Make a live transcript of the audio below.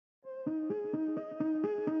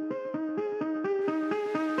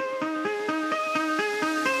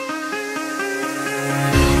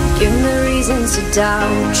reasons to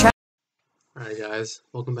doubt. Alright guys,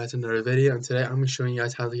 welcome back to another video, and today I'm going to be showing you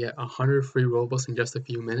guys how to get 100 free Robux in just a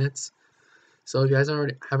few minutes. So if you guys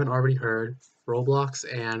haven't already heard, Roblox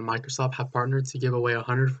and Microsoft have partnered to give away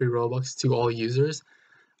 100 free Robux to all users.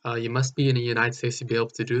 You must be in the United States to be able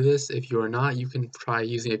to do this. If you are not, you can try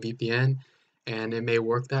using a VPN and it may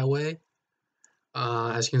work that way.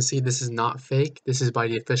 As you can see, this is not fake. This is by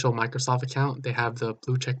the official Microsoft account. They have the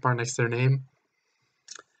blue check bar next to their name.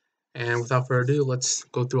 And without further ado, let's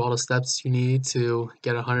go through all the steps you need to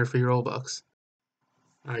get 100 free Robux.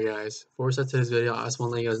 Alright guys, before we start today's video, I just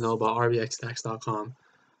want to let you guys know about rbxstacks.com.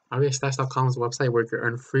 rbxstacks.com is a website where you can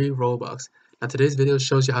earn free Robux. Now today's video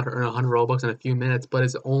shows you how to earn 100 Robux in a few minutes, but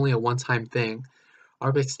it's only a one-time thing.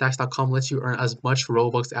 rbxstacks.com lets you earn as much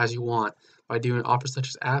Robux as you want by doing offers such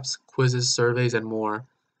as apps, quizzes, surveys, and more.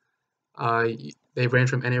 They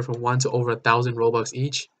range from anywhere from 1 to over 1,000 Robux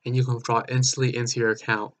each, and you can withdraw instantly into your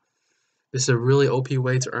account. This is a really OP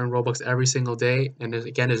way to earn Robux every single day, and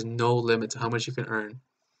there's no limit to how much you can earn.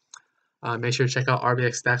 Make sure to check out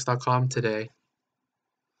rbxstacks.com today.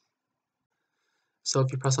 So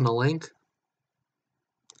if you press on the link,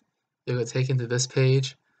 you'll get taken to this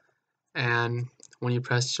page, and when you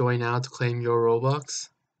press join now to claim your Robux,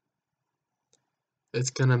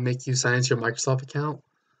 it's gonna make you sign into your Microsoft account.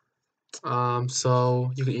 So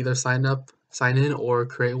you can either sign in, or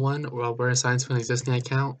create one, or we're gonna sign into an existing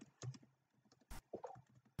account.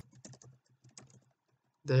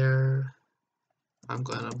 There, I'm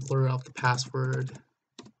gonna blur out the password.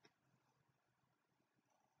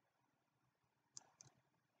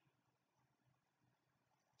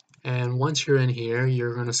 And once you're in here,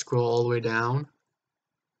 you're gonna scroll all the way down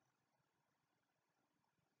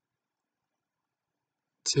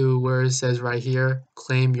to where it says right here,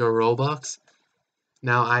 claim your Robux.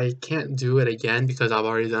 Now I can't do it again because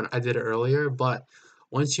I did it earlier, but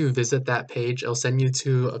once you visit that page, it'll send you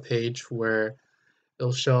to a page where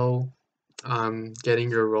it'll show getting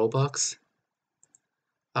your Robux.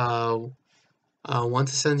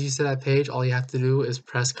 Once it sends you to that page, all you have to do is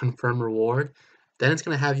press confirm reward. Then it's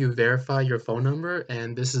going to have you verify your phone number,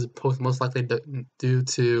 and this is most likely due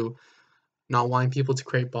to not wanting people to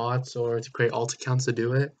create bots or to create alt accounts to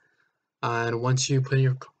do it. And once you put in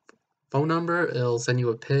your phone number, it'll send you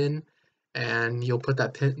a PIN, and you'll put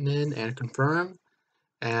that PIN in and confirm.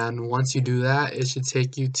 And once you do that, it should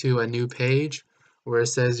take you to a new page where it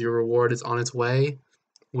says your reward is on its way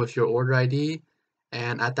with your order ID.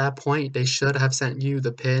 And at that point, they should have sent you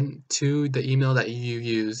the PIN to the email that you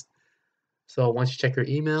used. So once you check your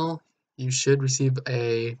email, you should receive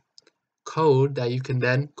a code that you can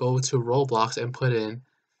then go to Roblox and put in.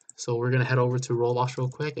 So we're gonna head over to Roblox real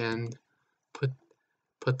quick and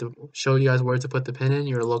show you guys where to put the PIN in.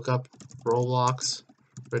 You're gonna look up Roblox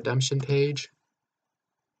redemption page.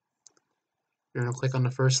 You're gonna click on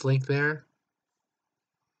the first link there.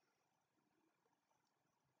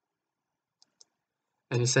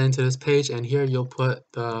 And you send to this page, and here you'll put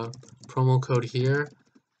the promo code here,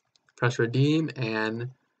 press redeem, and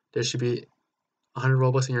there should be 100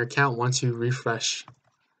 Robux in your account once you refresh.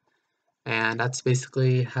 And that's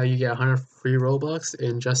basically how you get 100 free Robux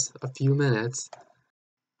in just a few minutes.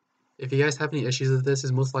 If you guys have any issues with this,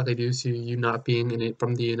 it's most likely due to you not being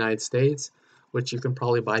from the United States, which you can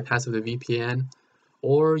probably bypass with a VPN,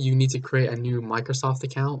 or you need to create a new Microsoft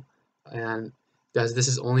account, and guys, this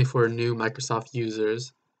is only for new Microsoft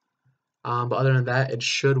users. But other than that, it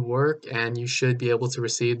should work, and you should be able to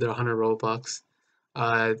receive the 100 Robux.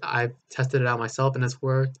 I've tested it out myself, and it's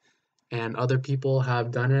worked, and other people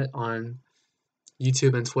have done it on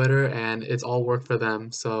YouTube and Twitter, and it's all worked for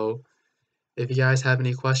them. So if you guys have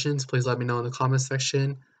any questions, please let me know in the comments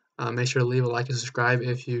section. Make sure to leave a like and subscribe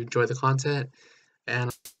if you enjoy the content,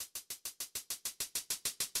 and